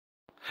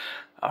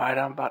Alright,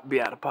 I'm about to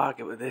be out of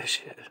pocket with this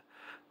shit.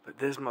 But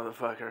this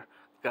motherfucker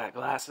got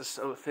glasses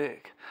so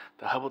thick,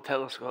 the Hubble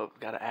telescope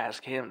gotta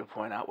ask him to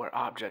point out where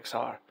objects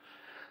are.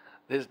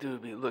 This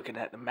dude be looking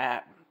at the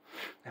map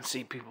and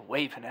see people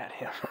waving at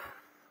him.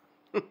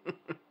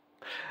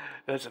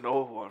 That's an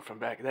old one from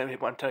back then. I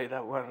want to tell you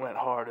that one went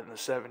hard in the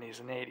 70s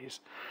and 80s.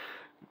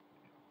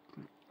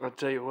 I'll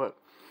tell you what,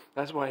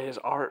 that's why his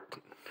art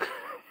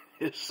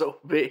is so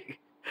big.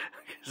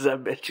 Because I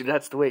bet you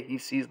that's the way he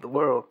sees the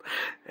world.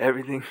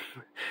 Everything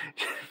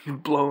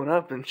blown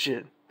up and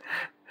shit.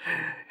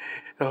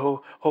 The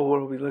whole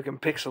world will be looking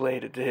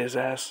pixelated to his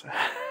ass.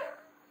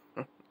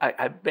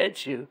 I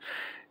bet you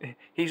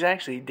he's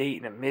actually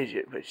dating a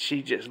midget, but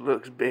she just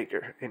looks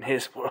bigger in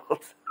his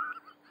world.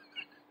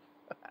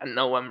 I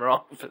know I'm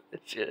wrong for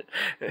this shit.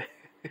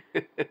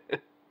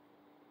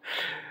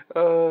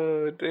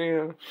 Oh,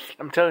 damn.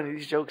 I'm telling you,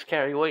 these jokes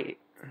carry weight.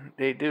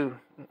 They do.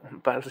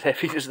 About as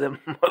heavy as them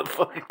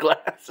motherfucking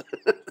glasses.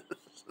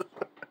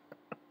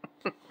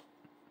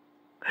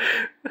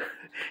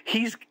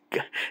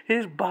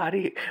 His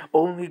body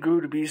only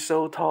grew to be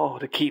so tall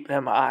to keep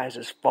them eyes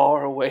as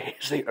far away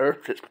as the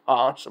earth as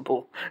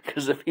possible.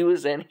 Because if he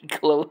was any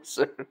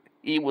closer,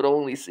 he would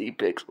only see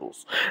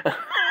pixels.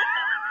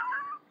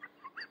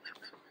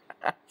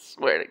 I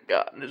swear to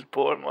God, this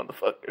poor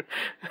motherfucker.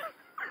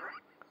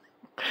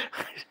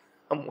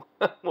 I'm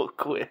gonna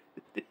quit.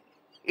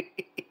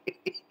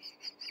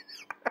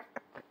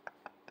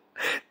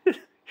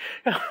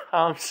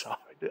 I'm sorry,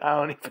 dude. I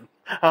don't even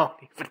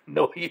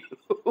know you.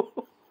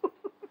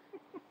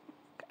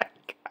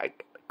 I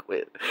gotta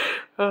quit.